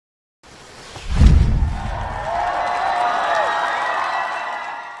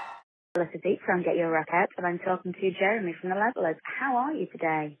Physique from Get Your Rock Out, and I'm talking to Jeremy from The Levelers. How are you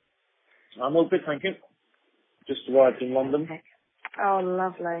today? I'm all good, thank you. Just arrived in London. Oh,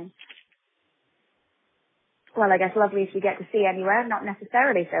 lovely. Well, I guess lovely if you get to see anywhere, not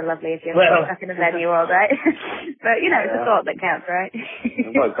necessarily so lovely if you're stuck in a venue all day. But, you know, it's a thought that counts, right?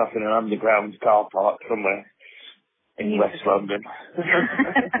 I woke up in an underground car park somewhere in West London.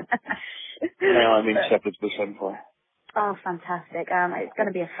 Now I'm in Shepherd's Bush Empire. Oh, fantastic. It's going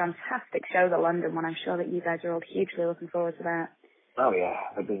to be a fantastic show, the London one. I'm sure that you guys are all hugely looking forward to that. Oh, yeah.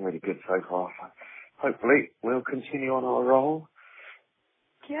 They've been really good so far. Hopefully, we'll continue on our roll.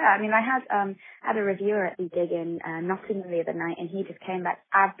 Yeah, I mean, I had a reviewer at the gig in Nottingham the other night, and he just came back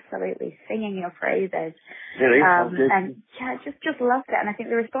absolutely singing your praises. Really? And yeah, just loved it. And I think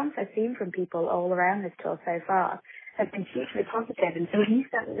the response I've seen from people all around this tour so far has been hugely positive. And so he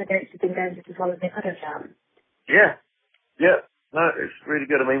said that the dates have been going just as well as they could have done. Yeah. Yeah. No, it's really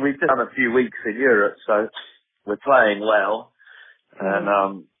good. I mean, we've done a few weeks in Europe, so we're playing well.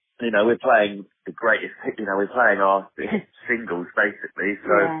 And, you know, we're playing the greatest, you know, we're playing our singles, basically.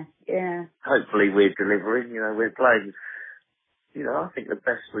 So yeah. Hopefully we're delivering. You know, we're playing, you know, I think the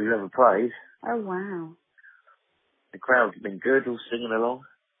best we've ever played. Oh, wow. The crowd's been good, all singing along.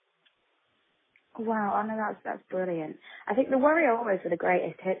 Wow, I know that's brilliant. I think the worry always with the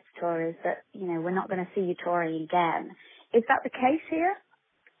Greatest Hits tour is that, you know, we're not going to see you touring again. Is that the case here?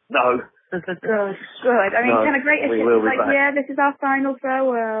 No. Good. I mean, kind of Greatest Hits is like, back. Yeah, this is our final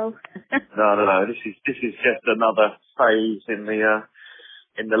farewell. No. This is just another phase in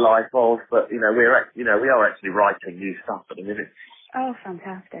the life of. But we are actually writing new stuff at the minute. Oh,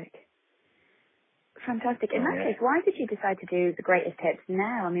 fantastic. In that case, why did you decide to do the Greatest Hits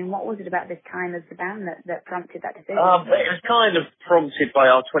now? I mean, what was it about this time as the band that prompted that decision? It was kind of prompted by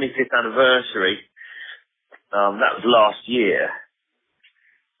our 25th anniversary. That was last year.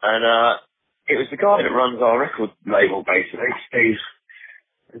 And it was the guy that runs our record label, basically, Steve.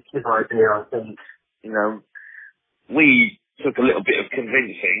 It's his idea, I think. You know, we took a little bit of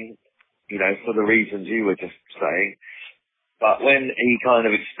convincing, you know, for the reasons you were just saying. But when he kind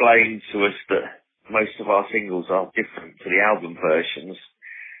of explained to us that most of our singles are different to the album versions,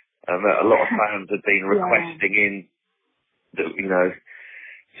 and that a lot of fans had been requesting in, that, you know,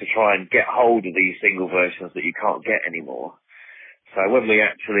 to try and get hold of these single versions that you can't get anymore. So when we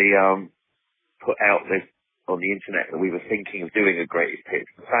actually put out this on the internet that we were thinking of doing a Greatest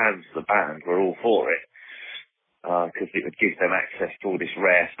Hits, the fans of the band were all for it, because it would give them access to all this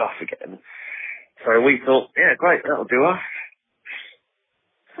rare stuff again. So we thought, yeah, great, that'll do us.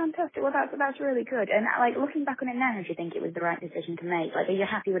 Fantastic. Well, that's really good. And like looking back on it now, do you think it was the right decision to make? Like, are you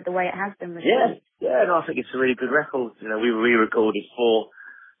happy with the way it has been received? Yeah. No, I think it's a really good record. You know, we re-recorded four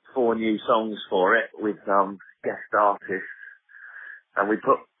new songs for it with guest artists. And we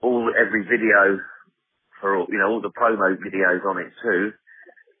put every video for all the promo videos on it too.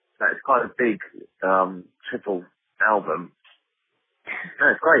 So it's quite a big triple album.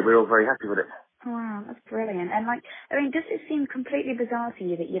 No, it's great. We're all very happy with it. Wow, that's brilliant. And like, I mean, does it seem completely bizarre to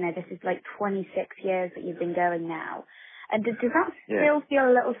you that, you know, this is like 26 years that you've been going now? And does that still feel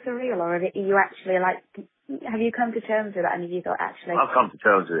a little surreal, or are you actually like, have you come to terms with that and have you thought actually? I've come to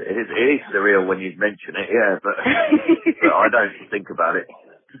terms with it. It is surreal when you mention it, but I don't think about it.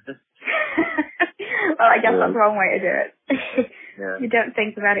 Well, I guess that's one way to do it. You don't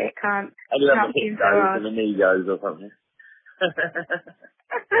think about it, it can't seem so hard. And the knee goes or something.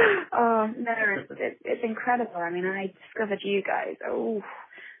 Oh, no, it's incredible. I mean, I discovered you guys,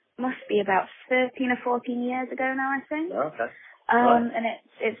 must be about 13 or 14 years ago now, I think. Oh, okay. And I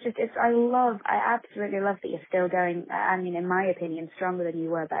absolutely love that you're still going, I mean, in my opinion, stronger than you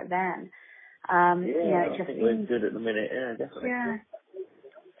were back then. I think we're good at the minute, definitely. Yeah.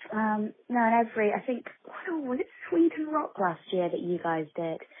 No, and I think, was it Sweden Rock last year that you guys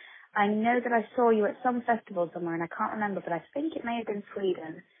did? I know that I saw you at some festival somewhere, and I can't remember, but I think it may have been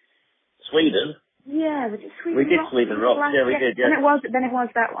Sweden. Sweden? Yeah, was it Sweden Rock? We did Rock? Sweden Rock, we did, yeah. Then it was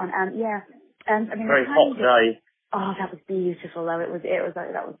that one, yeah. I mean, very hot day. Oh, that was beautiful though.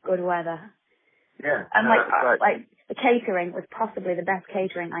 That was good weather. Yeah. And like the catering was possibly the best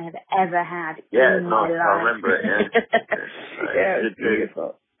catering I have ever had in my life. I remember it, yeah. It was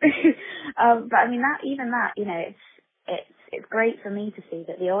beautiful. But I mean that, you know, it's great for me to see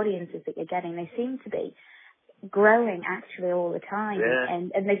that the audiences that you're getting, they seem to be growing actually all the time,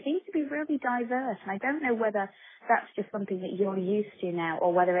 and they seem to be really diverse. And I don't know whether that's just something that you're used to now,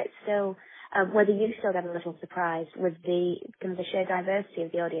 or whether it's still whether you still get a little surprised with the kind of the sheer diversity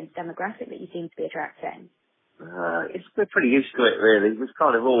of the audience demographic that you seem to be attracting. We're pretty used to it, really. We've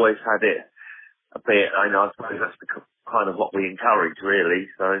kind of always had it a bit. I know, I suppose that's kind of what we encourage, really.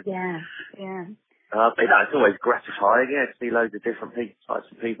 So Yeah. but it's always gratifying, to see loads of different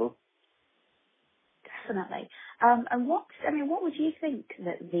types of people. Definitely. And what would you think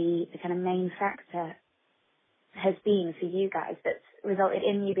that the kind of main factor has been for you guys that's resulted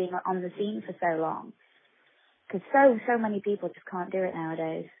in you being on the scene for so long? Because so many people just can't do it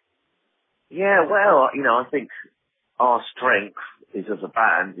nowadays. Yeah, well, I think our strength is as a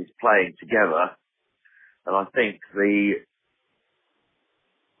band is playing together, and I think the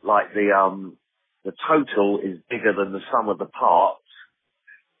total is bigger than the sum of the parts.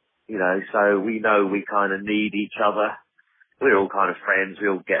 So we know we kind of need each other. We're all kind of friends. We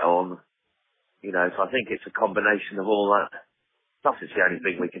all get on. So I think it's a combination of all that. Stuff is the only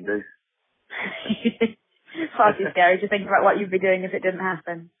thing we can do. Far too scary to think about what you'd be doing if it didn't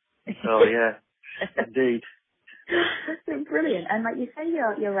happen. Oh yeah, indeed. That's brilliant. And like you say,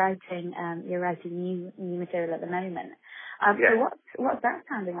 you're writing new material at the moment. Yeah. So what's that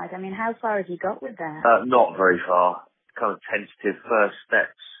sounding like? I mean, how far have you got with that? Not very far. Kind of tentative first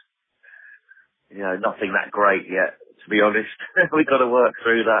steps. Nothing that great yet, to be honest. We've got to work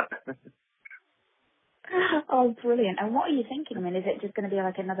through that. Oh, brilliant. And what are you thinking? I mean, is it just going to be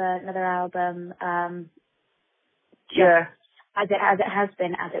like another album? Yeah. As it has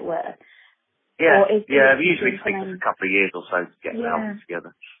been, as it were. Yeah. Or is yeah. It usually takes us a couple of years or so to get an album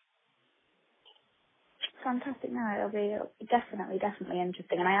together. Fantastic. No, it'll be definitely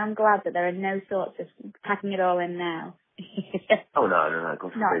interesting. And I am glad that there are no thoughts of packing it all in now. Oh, no,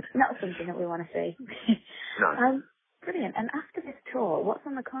 God forbid. Not something that we want to see. No. Brilliant. And after this tour, what's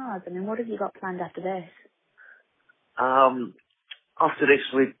on the cards? I mean, what have you got planned after this? After this,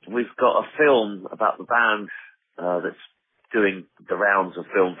 we've got a film about the band that's doing the rounds of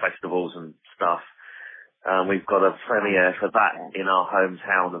film festivals and stuff. We've got a premiere for that in our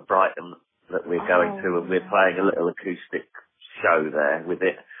hometown of Brighton that we're going to, and we're playing a little acoustic show there with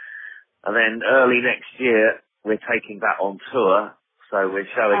it. And then early next year, we're taking that on tour, so we're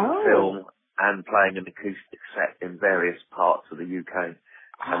showing the film and playing an acoustic set in various parts of the UK,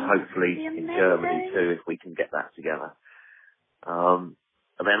 and hopefully in Germany too, if we can get that together. And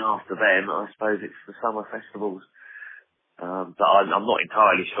then after then, I suppose it's the summer festivals. But I'm not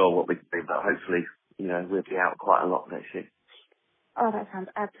entirely sure what we can do, but hopefully, we'll be out quite a lot next year. Oh, that sounds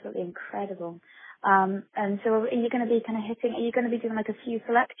absolutely incredible. And so are you going to be kind of are you going to be doing like a few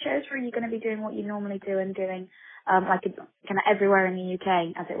select shows, or are you going to be doing what you normally do and doing like kind of everywhere in the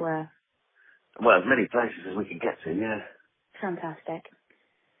UK, as it were? Well, as many places as we can get to, yeah. Fantastic.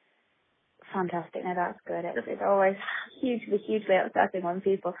 No, that's good. It's always hugely upsetting when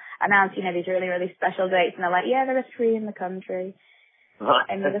people announce, these really special dates, and they're like, yeah, there are 3 in the country. Right.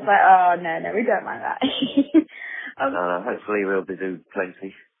 And you're just like, oh, no, we don't like that. Hopefully we'll be doing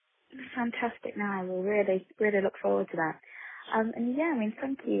plenty. Fantastic. No, I will really look forward to that. And yeah, I mean,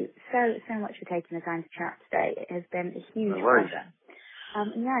 thank you so much for taking the time to chat today. It has been a huge pleasure.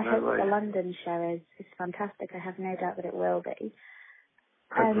 And yeah, I hope that the London show is fantastic. I have no doubt that it will be.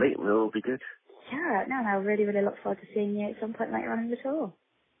 Hopefully it will be good. Yeah, no, I really look forward to seeing you at some point later on in the tour.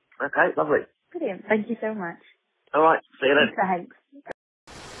 Okay, lovely. Brilliant. Thank you so much. All right, see you then. Thanks.